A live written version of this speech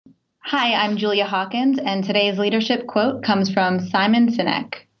Hi, I'm Julia Hawkins, and today's leadership quote comes from Simon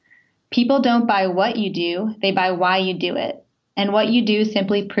Sinek. People don't buy what you do, they buy why you do it. And what you do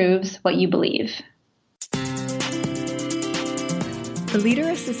simply proves what you believe. The Leader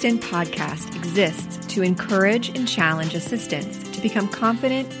Assistant podcast exists to encourage and challenge assistants to become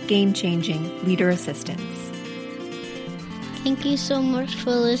confident, game-changing leader assistants. Thank you so much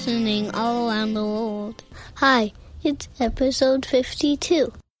for listening all around the world. Hi, it's episode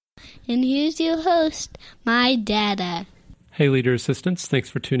 52. And here's your host, my dada. Hey, Leader Assistants. Thanks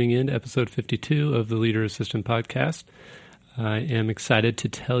for tuning in to episode 52 of the Leader Assistant podcast. I am excited to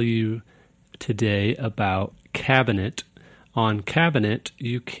tell you today about Cabinet. On Cabinet,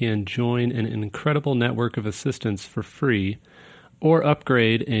 you can join an incredible network of assistants for free or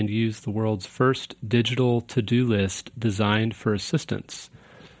upgrade and use the world's first digital to-do list designed for assistants.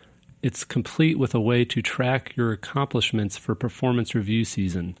 It's complete with a way to track your accomplishments for performance review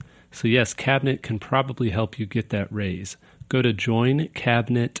season. So yes, Cabinet can probably help you get that raise. Go to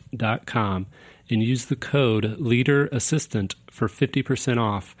joincabinet.com and use the code LEADERASSISTANT for 50%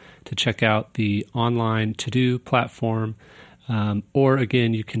 off to check out the online to-do platform. Or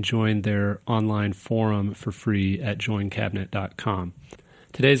again, you can join their online forum for free at joincabinet.com.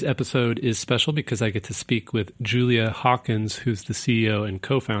 Today's episode is special because I get to speak with Julia Hawkins, who's the CEO and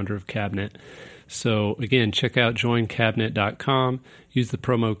co-founder of Cabinet. So again, check out joincabinet.com. Use the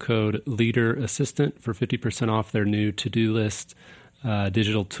promo code LEADERASSISTANT for 50% off their new to-do list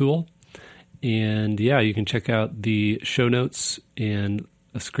digital tool. And yeah, you can check out the show notes and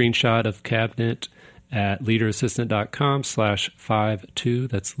a screenshot of Cabinet at leaderassistant.com/52.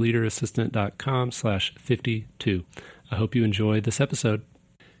 That's leaderassistant.com/52. I hope you enjoy this episode.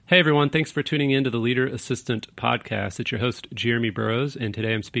 Hey everyone, thanks for tuning in to the Leader Assistant podcast. It's your host, Jeremy Burrows, and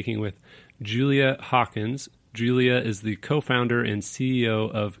today I'm speaking with Julia Hawkins. Julia is the co-founder and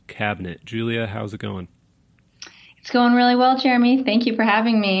CEO of Cabinet. Julia, how's it going? It's going really well, Jeremy. Thank you for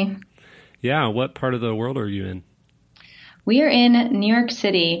having me. Yeah, what part of the world are you in? We are in New York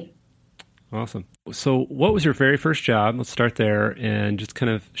City. Awesome. So what was your very first job? Let's start there and just kind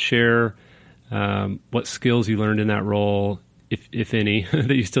of share what skills you learned in that role, if any,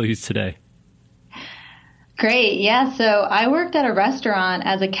 that you still use today. Great. Yeah. So I worked at a restaurant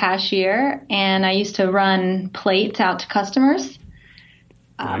as a cashier, and I used to run plates out to customers.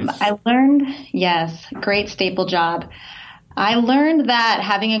 Nice. I learned, yes, great staple job. I learned that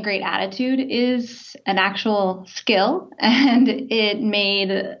having a great attitude is an actual skill, and it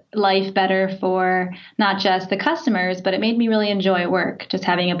made life better for not just the customers, but it made me really enjoy work, just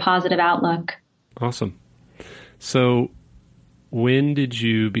having a positive outlook. Awesome. So when did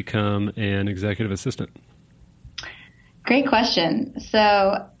you become an executive assistant? Great question.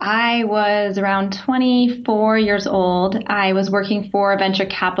 So I was around 24 years old. I was working for a venture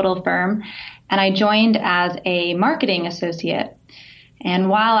capital firm, and I joined as a marketing associate. And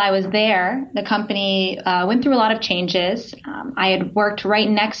while I was there, the company went through a lot of changes. I had worked right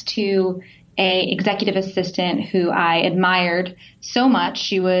next to a executive assistant who I admired so much.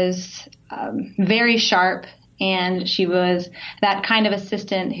 She was very sharp, and she was that kind of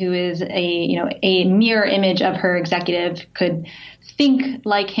assistant who is a mirror image of her executive, could think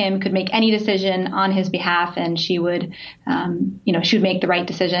like him, could make any decision on his behalf, and she would make the right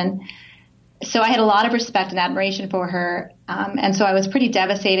decision. So I had a lot of respect and admiration for her. And so I was pretty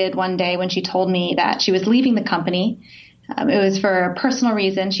devastated one day when she told me that she was leaving the company. It was for a personal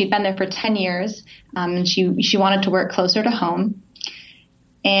reason. She'd been there for 10 years, and she wanted to work closer to home.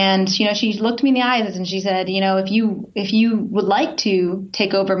 And, she looked me in the eyes and she said, if you would like to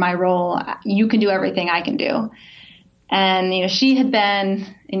take over my role, you can do everything I can do. And, she had been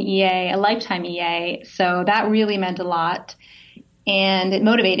an EA, a lifetime EA. So that really meant a lot. And it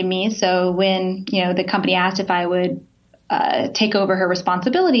motivated me. So when, the company asked if I would take over her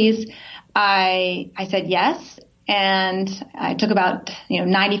responsibilities, I said yes. And I took about,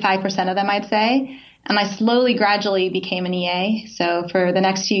 95% of them, I'd say. And I slowly, gradually became an EA. So for the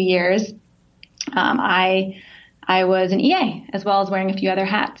next few years, I was an EA, as well as wearing a few other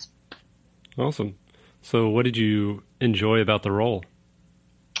hats. Awesome. So what did you enjoy about the role?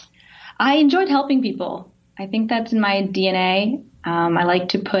 I enjoyed helping people. I think that's in my DNA. I like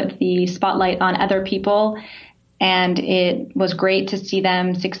to put the spotlight on other people, and it was great to see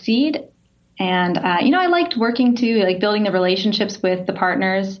them succeed. And, I liked working too, like building the relationships with the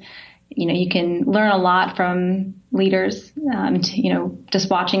partners. You can learn a lot from leaders, just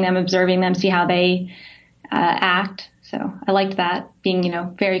watching them, observing them, see how they act. So I liked that, being,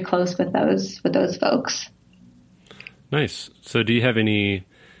 very close with those folks. Nice. So do you have any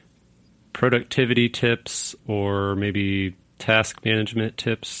productivity tips or maybe task management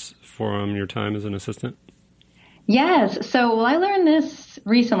tips from your time as an assistant? Yes. So, I learned this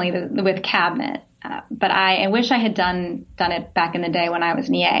recently with Cabinet, but I wish I had done it back in the day when I was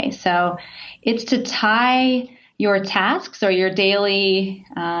an EA. So it's to tie your tasks or your daily,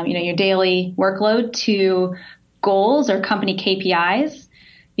 your daily workload to goals or company KPIs,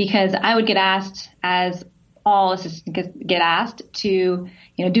 because I would get asked, as all assistants get asked, to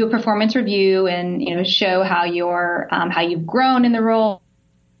do a performance review and show how you've grown in the role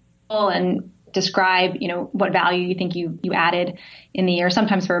and describe what value you think you added in the year,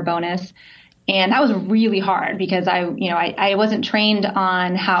 sometimes for a bonus. And that was really hard because I wasn't trained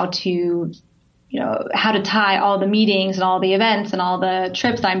on how to tie all the meetings and all the events and all the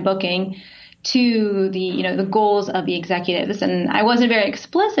trips I'm booking to the goals of the executives. And I wasn't very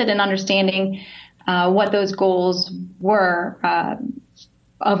explicit in understanding what those goals were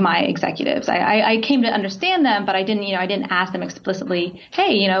of my executives. I came to understand them, but I didn't ask them explicitly,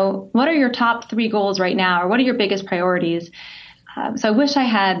 hey, what are your top 3 goals right now? Or what are your biggest priorities? So I wish I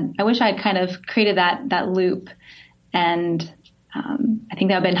had kind of created that loop, and I think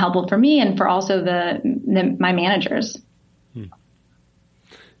that would have been helpful for me and for also my managers.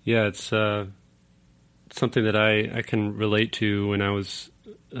 Yeah, it's something that I can relate to. When I was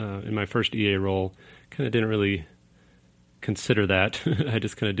in my first EA role, kind of didn't really consider that. I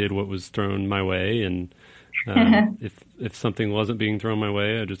just kind of did what was thrown my way, and if something wasn't being thrown my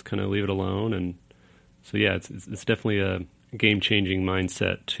way, I just kind of leave it alone. And so yeah, it's definitely a game-changing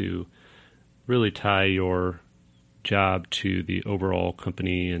mindset to really tie your job to the overall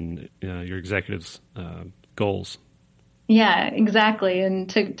company and your executives' goals. Yeah, exactly. And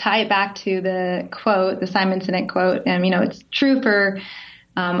to tie it back to the quote, the Simon Sinek quote, it's true for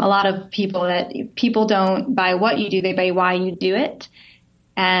a lot of people that people don't buy what you do, they buy why you do it.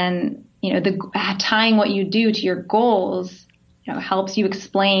 And, tying what you do to your goals, helps you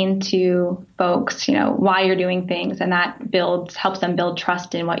explain to folks, why you're doing things, and that helps them build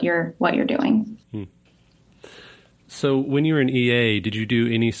trust in what you're doing. So when you were an EA, did you do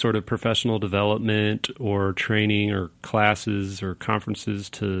any sort of professional development or training or classes or conferences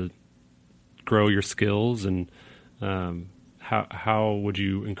to grow your skills? And how would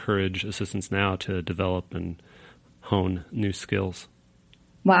you encourage assistants now to develop and hone new skills?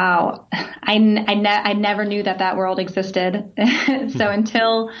 Wow. I never knew that world existed. So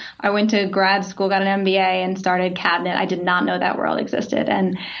until I went to grad school, got an MBA, and started Cabinet, I did not know that world existed.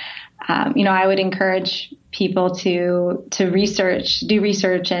 And, I would encourage people to do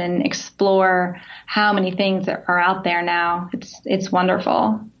research and explore how many things are out there now. It's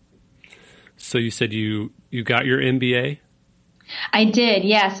wonderful. So you said you got your MBA? I did,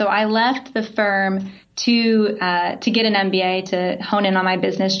 yeah. So I left the firm to get an MBA to hone in on my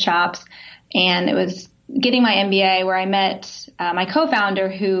business chops, and it was getting my MBA where I met my co-founder,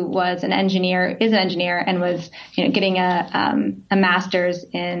 who is an engineer, and was getting a master's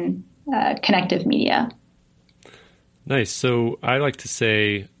in connective media. Nice. So I like to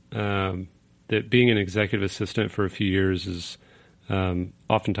say that being an executive assistant for a few years is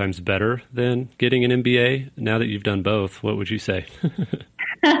oftentimes better than getting an MBA. Now that you've done both, what would you say?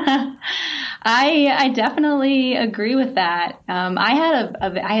 I definitely agree with that. I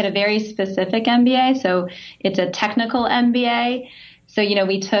had a very specific MBA, so it's a technical MBA. So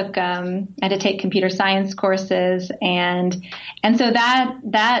we took I had to take computer science courses, and so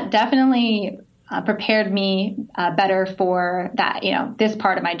that definitely prepared me better for that, this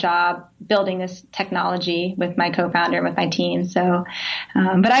part of my job, building this technology with my co-founder and with my team. So,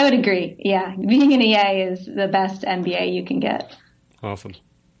 but I would agree. Yeah. Being an EA is the best MBA you can get. Awesome.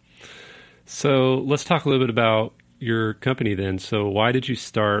 So let's talk a little bit about your company then. So why did you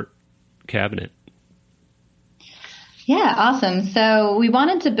start Cabinet? Yeah, awesome. So we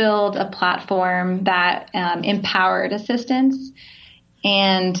wanted to build a platform that empowered assistants,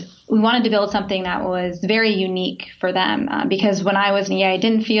 and we wanted to build something that was very unique for them because when I was an EA, I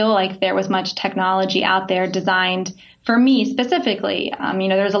didn't feel like there was much technology out there designed for me specifically.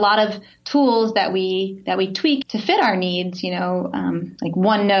 There's a lot of tools that we tweak to fit our needs, like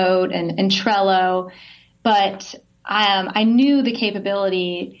OneNote and Trello, but I knew the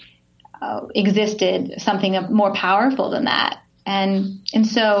capability existed something more powerful than that, and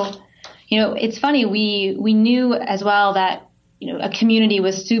so it's funny, we knew as well that a community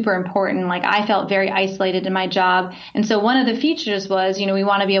was super important. Like I felt very isolated in my job. And so one of the features was, we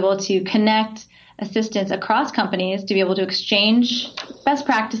want to be able to connect assistants across companies to be able to exchange best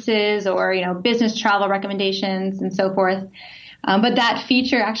practices or, business travel recommendations and so forth. But that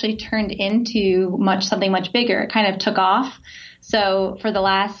feature actually turned into something much bigger. It kind of took off. So for the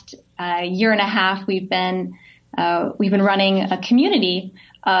last year and a half, we've been we've been running a community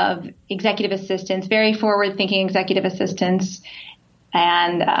of executive assistants, very forward-thinking executive assistants.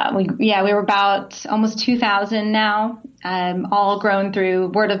 And we were about almost 2,000 now, all grown through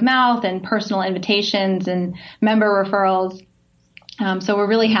word of mouth and personal invitations and member referrals. So we're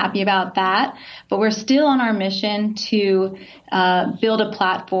really happy about that. But we're still on our mission to build a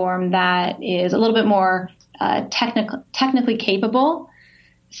platform that is a little bit more technically capable.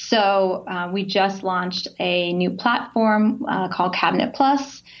 So we just launched a new platform called Cabinet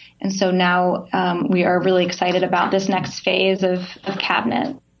Plus. And so now we are really excited about this next phase of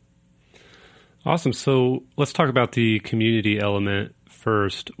Cabinet. Awesome. So let's talk about the community element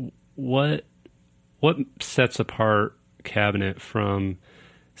first. What sets apart Cabinet from,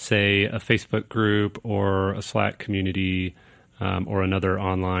 say, a Facebook group or a Slack community or another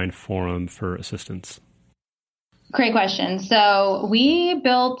online forum for assistance? Great question. So we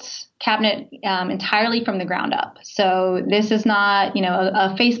built Cabinet entirely from the ground up. So this is not,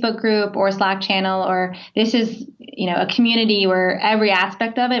 a Facebook group or a Slack channel, or this is, a community where every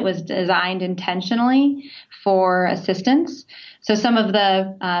aspect of it was designed intentionally for assistance. So some of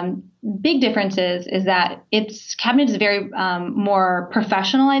the big differences is that Cabinet is very more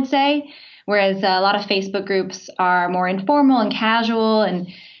professional, I'd say, whereas a lot of Facebook groups are more informal and casual, and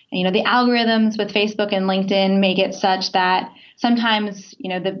the algorithms with Facebook and LinkedIn make it such that sometimes,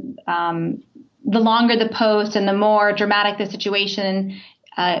 the longer the post and the more dramatic the situation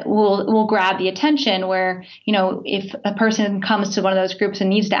will grab the attention, where, if a person comes to one of those groups and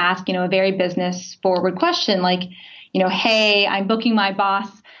needs to ask, a very business forward question, like, hey, I'm booking my boss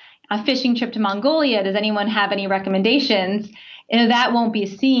a fishing trip to Mongolia. Does anyone have any recommendations? That won't be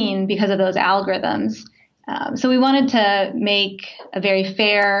seen because of those algorithms. So we wanted to make a very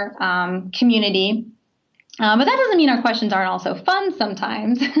fair community, but that doesn't mean our questions aren't also fun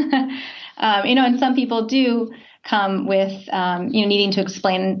sometimes. And some people do come with needing to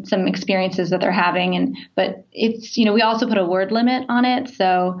explain some experiences that they're having, but it's we also put a word limit on it,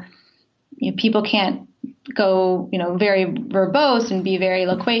 so people can't go very verbose and be very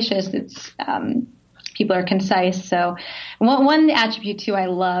loquacious. It's people are concise. So one attribute too I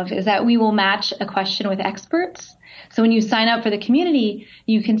love is that we will match a question with experts. So when you sign up for the community,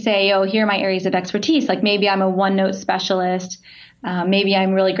 you can say, oh, here are my areas of expertise. Like maybe I'm a OneNote specialist. Maybe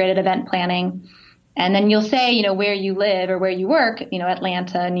I'm really great at event planning. And then you'll say, where you live or where you work,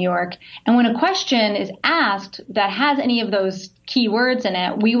 Atlanta, New York. And when a question is asked that has any of those keywords in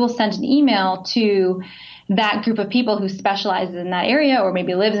it, we will send an email to that group of people who specializes in that area or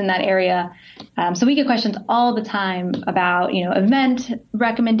maybe lives in that area. So we get questions all the time about, event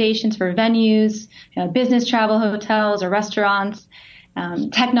recommendations for venues, business travel, hotels or restaurants,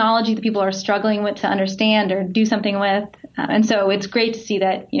 technology that people are struggling with to understand or do something with. And so it's great to see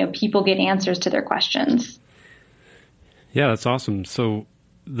that, people get answers to their questions. Yeah, that's awesome. So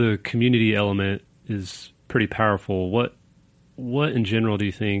the community element is pretty powerful. What in general do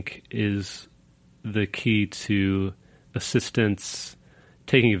you think is the key to assistance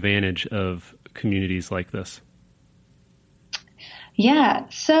taking advantage of communities like this? Yeah,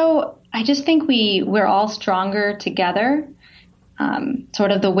 so I just think we're all stronger together, sort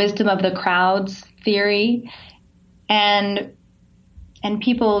of the wisdom of the crowds theory, and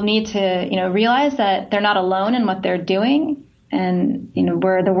people need to realize that they're not alone in what they're doing, and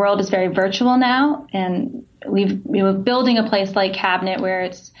where the world is very virtual now, and we're building a place like Cabinet where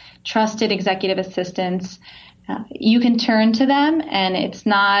it's trusted executive assistants. You can turn to them, and it's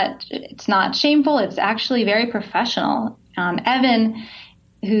not shameful. It's actually very professional. Evan,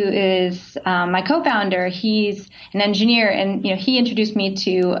 who is my co-founder, he's an engineer, and he introduced me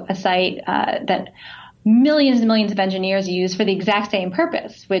to a site that millions and millions of engineers use for the exact same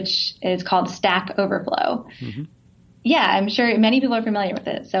purpose, which is called Stack Overflow. Mm-hmm. Yeah, I'm sure many people are familiar with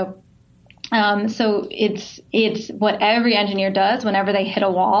it. So it's what every engineer does whenever they hit a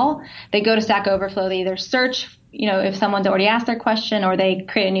wall. They go to Stack Overflow. They either search, if someone's already asked their question, or they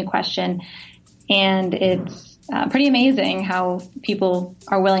create a new question. And it's pretty amazing how people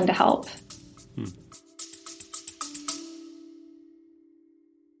are willing to help.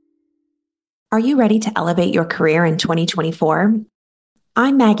 Are you ready to elevate your career in 2024?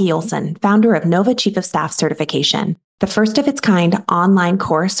 I'm Maggie Olson, founder of Nova Chief of Staff Certification, the first of its kind online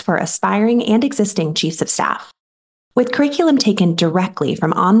course for aspiring and existing chiefs of staff. With curriculum taken directly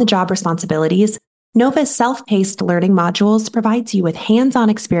from on-the-job responsibilities, Nova's self-paced learning modules provides you with hands-on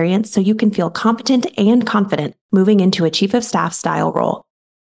experience so you can feel competent and confident moving into a chief of staff style role.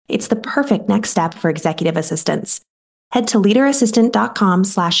 It's the perfect next step for executive assistants. Head to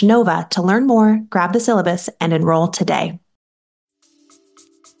leaderassistant.com/Nova to learn more, grab the syllabus, and enroll today.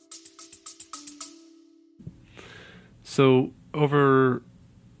 So over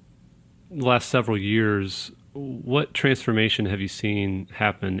the last several years, what transformation have you seen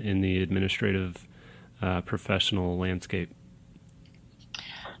happen in the administrative professional landscape?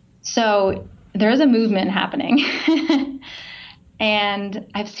 So there's a movement happening. And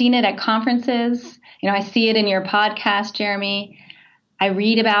I've seen it at conferences. I see it in your podcast, Jeremy. I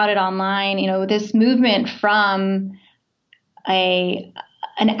read about it online. This movement from an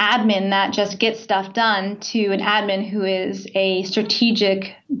admin that just gets stuff done to an admin who is a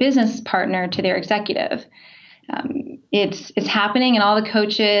strategic business partner to their executive. It's happening, and all the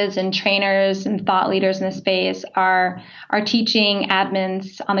coaches and trainers and thought leaders in the space are teaching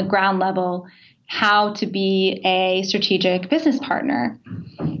admins on the ground level how to be a strategic business partner.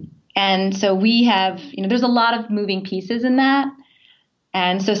 And so we have, there's a lot of moving pieces in that.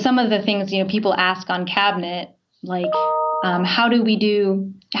 And so some of the things, people ask on Cabinet, like how do we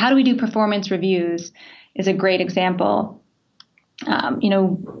do performance reviews is a great example.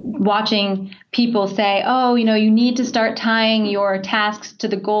 Watching people say, oh, you need to start tying your tasks to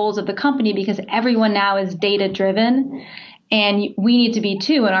the goals of the company because everyone now is data driven, and we need to be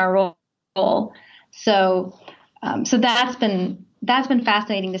too in our role. So that's been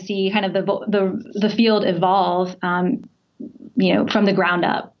fascinating to see kind of the field evolve, from the ground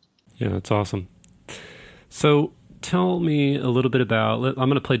up. Yeah, that's awesome. So tell me a little bit about, I'm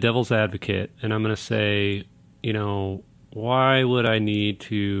going to play devil's advocate, and I'm going to say, why would I need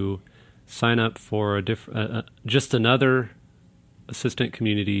to sign up for just another assistant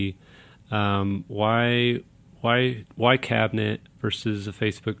community? Why Cabinet versus a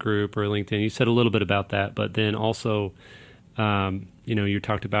Facebook group or LinkedIn? You said a little bit about that, but then also, you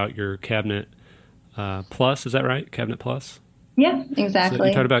talked about your Cabinet Plus. Is that right? Cabinet Plus? Yeah, exactly. So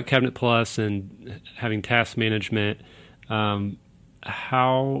you talked about Cabinet Plus and having task management.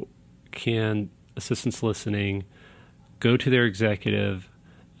 How can assistants listening go to their executive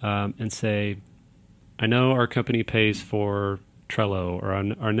and say, I know our company pays for Trello, or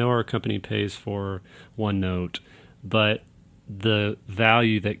I know our company pays for OneNote, but the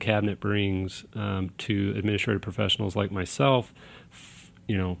value that Cabinet brings to administrative professionals like myself,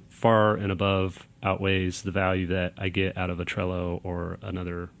 far and above outweighs the value that I get out of a Trello or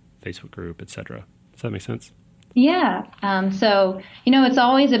another Facebook group, et cetera. Does that make sense? Yeah. So, it's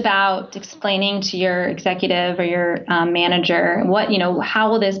always about explaining to your executive or your manager how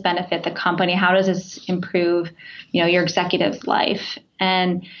will this benefit the company? How does this improve, your executive's life?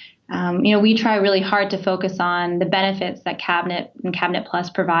 And, we try really hard to focus on the benefits that Cabinet and Cabinet Plus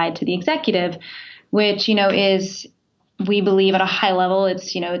provide to the executive, which, is, we believe at a high level,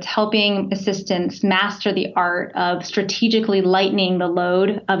 it's helping assistants master the art of strategically lightening the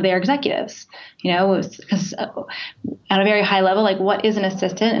load of their executives. Because at a very high level, like, what is an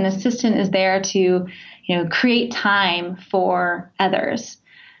assistant? An assistant is there to, create time for others.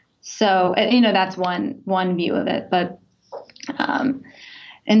 So, that's one view of it. But,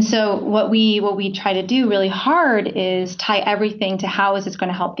 and so what we try to do really hard is tie everything to how is this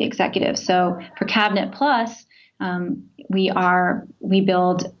going to help the executive. So for Cabinet Plus, we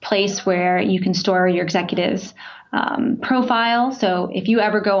build a place where you can store your executive's profile. So if you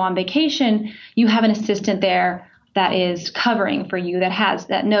ever go on vacation, you have an assistant there that is covering for you,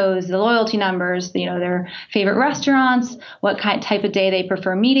 that knows the loyalty numbers, their favorite restaurants, what type of day they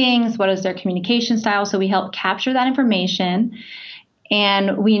prefer meetings, what is their communication style. So we help capture that information,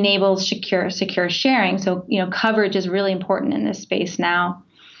 and we enable secure sharing. So coverage is really important in this space now.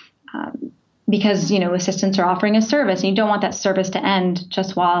 Because, assistants are offering a service, and you don't want that service to end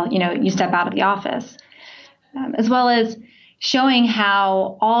just while, you step out of the office, as well as showing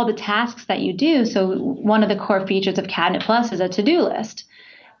how all the tasks that you do. So one of the core features of Cabinet Plus is a to-do list.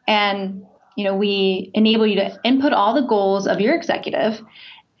 And, we enable you to input all the goals of your executive.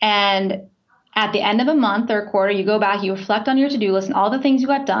 And at the end of a month or a quarter, you go back, you reflect on your to-do list and all the things you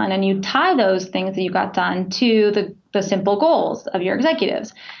got done, and you tie those things that you got done to the simple goals of your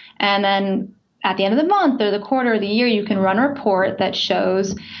executives. And then at the end of the month or the quarter or the year, you can run a report that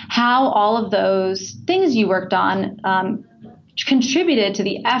shows how all of those things you worked on contributed to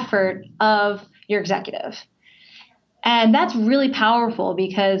the effort of your executive. And that's really powerful,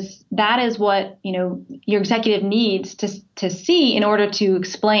 because that is what, your executive needs to see in order to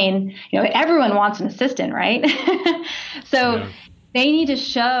explain, everyone wants an assistant, right? So yeah. They need to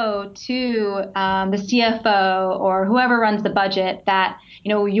show to the CFO or whoever runs the budget that,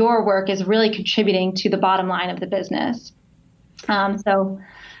 your work is really contributing to the bottom line of the business. So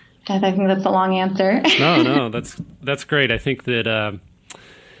I think that's a long answer. No, that's great. I think that,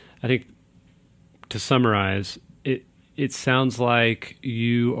 to summarize, it sounds like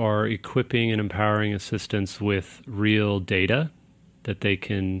you are equipping and empowering assistants with real data that they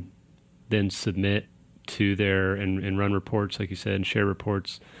can then submit to and run reports, like you said, and share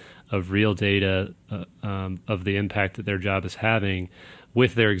reports of real data of the impact that their job is having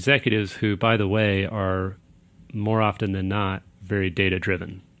with their executives, who, by the way, are more often than not very data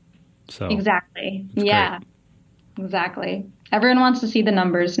driven. So exactly. Yeah, great. Exactly. Everyone wants to see the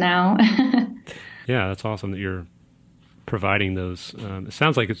numbers now. Yeah, that's awesome that you're providing those. It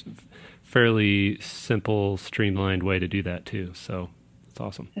sounds like it's a fairly simple, streamlined way to do that too. So it's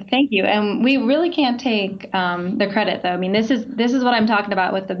awesome. Thank you. And we really can't take the credit, though. I mean, this is what I'm talking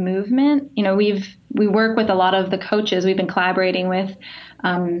about with the movement. You know, we work with a lot of the coaches. We've been collaborating with,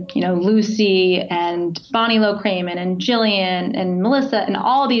 Lucy and Bonnie Lowe-Kramen and Jillian and Melissa and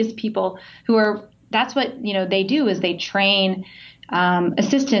all these people who are. That's what they do, is they train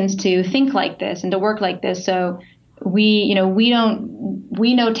assistants to think like this and to work like this. So we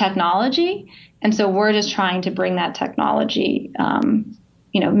know technology, and so we're just trying to bring that technology.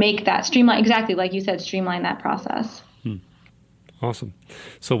 Make that streamline, exactly like you said, streamline that process. Awesome.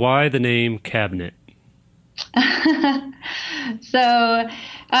 So why the name Cabinet? So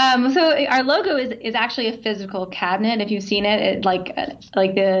our logo is actually a physical cabinet. If you've seen it, like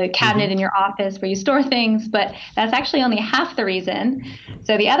the cabinet in your office where you store things, but that's actually only half the reason.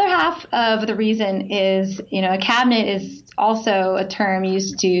 So the other half of the reason is, a cabinet is also a term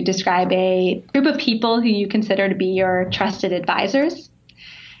used to describe a group of people who you consider to be your trusted advisors.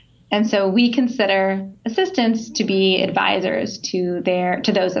 And so we consider assistants to be advisors to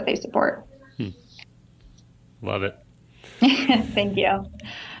those that they support. Love it. Thank you.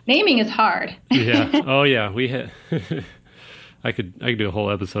 Naming is hard. Yeah. Oh, yeah. I could do a whole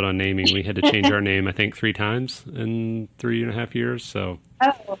episode on naming. We had to change our name, I think, 3 times in 3.5 years. So.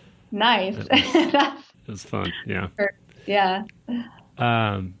 Oh, nice. It was fun. Yeah. Yeah.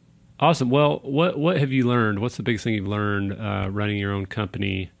 Awesome. Well, what have you learned? What's the biggest thing you've learned running your own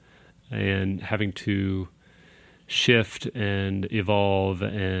company and having to shift and evolve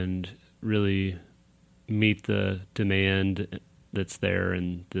and really meet the demand that's there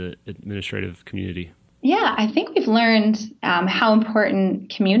in the administrative community? Yeah, I think we've learned how important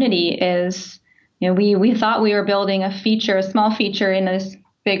community is. We thought we were building a small feature in this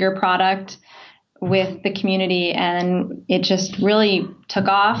bigger product with the community, and it just really took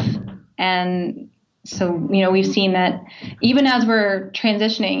off. And so, we've seen that even as we're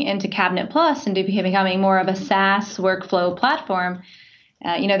transitioning into Cabinet Plus and becoming more of a SaaS workflow platform,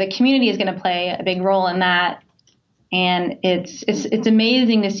 the community is going to play a big role in that. And it's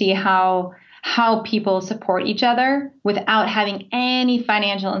amazing to see how people support each other without having any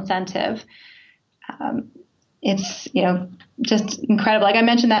financial incentive. It's, just incredible. Like I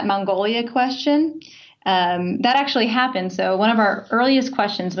mentioned that Mongolia question, that actually happened. So one of our earliest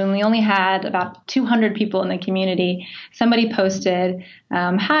questions, when we only had about 200 people in the community, somebody posted,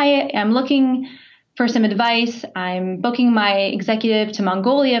 "Hi, I'm looking for some advice. I'm booking my executive to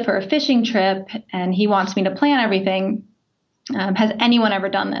Mongolia for a fishing trip, and he wants me to plan everything. Has anyone ever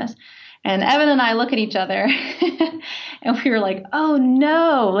done this?" And Evan and I look at each other and we were like, oh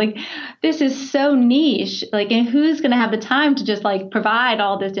no, like this is so niche. Like, and who's going to have the time to just provide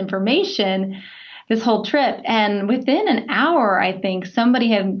all this information this whole trip? And within an hour, I think somebody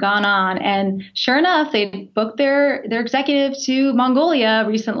had gone on, and sure enough, they booked their executive to Mongolia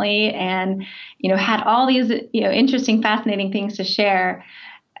recently, and had all these interesting, fascinating things to share.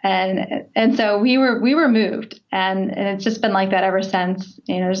 And so we were moved, and it's just been like that ever since.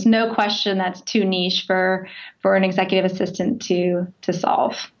 There's no question that's too niche for an executive assistant to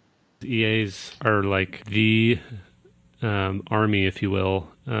solve. EAs are like the army, if you will,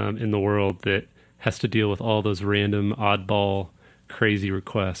 in the world that has to deal with all those random, oddball, crazy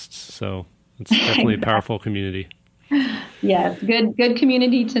requests. So it's definitely a powerful community. Yes, good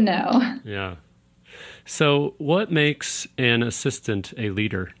community to know. Yeah. So what makes an assistant a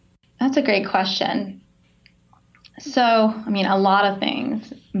leader? That's a great question. So, a lot of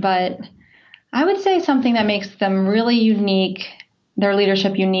things, but I would say something that makes them really unique, their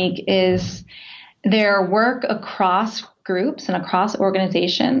leadership unique, is their work across groups and across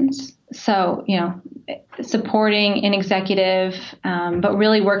organizations. So, supporting an executive, but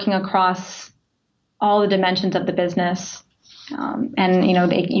really working across all the dimensions of the business. And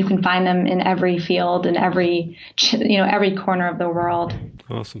you can find them in every field, in every corner of the world.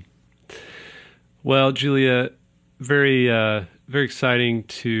 Awesome. Well, Julia, very very exciting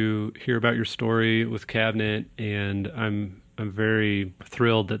to hear about your story with Cabinet, and I'm very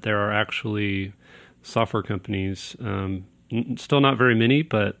thrilled that there are actually software companies. Still not very many,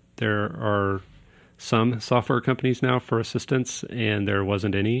 but there are some software companies now for assistance, and there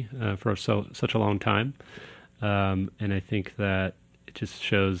wasn't any for such a long time. And I think that it just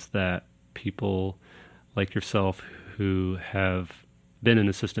shows that people like yourself who have been an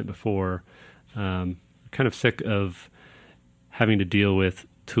assistant before are kind of sick of having to deal with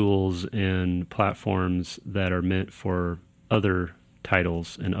tools and platforms that are meant for other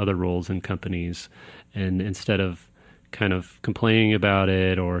titles and other roles in companies. And instead of kind of complaining about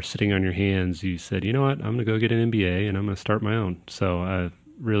it or sitting on your hands, you said, you know what, I'm going to go get an MBA and I'm going to start my own. So I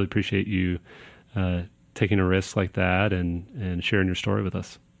really appreciate you taking a risk like that and sharing your story with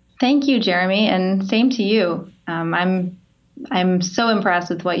us. Thank you, Jeremy, and same to you. I'm so impressed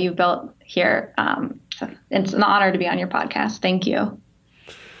with what you've built here. So it's an honor to be on your podcast. Thank you.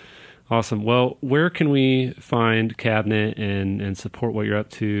 Awesome. Well, where can we find Cabinet and support what you're up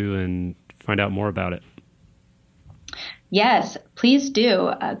to and find out more about it? Yes, please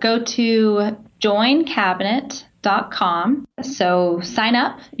do. Go to joincabinet.com. So sign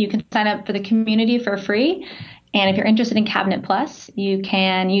up. You can sign up for the community for free. And if you're interested in Cabinet Plus, you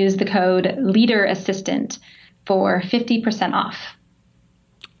can use the code Leader Assistant for 50% off.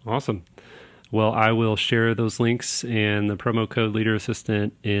 Awesome. Well, I will share those links and the promo code Leader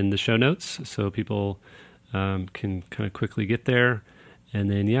Assistant in the show notes so people can kind of quickly get there. And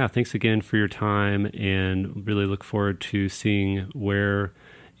then, yeah, thanks again for your time, and really look forward to seeing where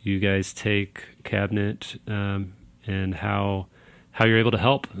you guys take Cabinet and how you're able to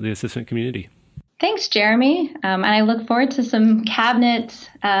help the assistant community. Thanks, Jeremy. And I look forward to some Cabinet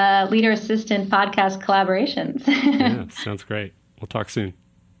Leader Assistant podcast collaborations. Yeah, sounds great. We'll talk soon.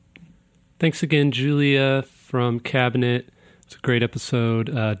 Thanks again, Julia from Cabinet. It's a great episode.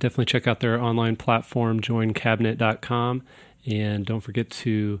 Definitely check out their online platform, joincabinet.com. And don't forget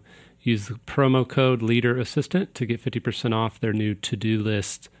to use the promo code Leader Assistant to get 50% off their new to-do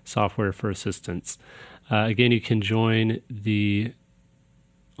list software for assistants. Again, you can join the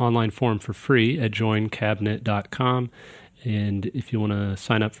online forum for free at joincabinet.com. And if you want to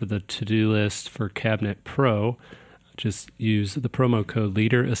sign up for the to-do list for Cabinet Pro, just use the promo code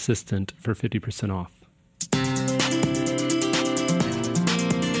Leader Assistant for 50% off.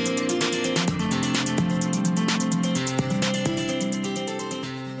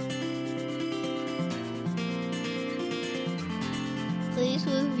 Please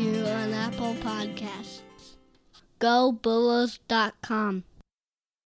review on Apple Podcasts. GoBulls.com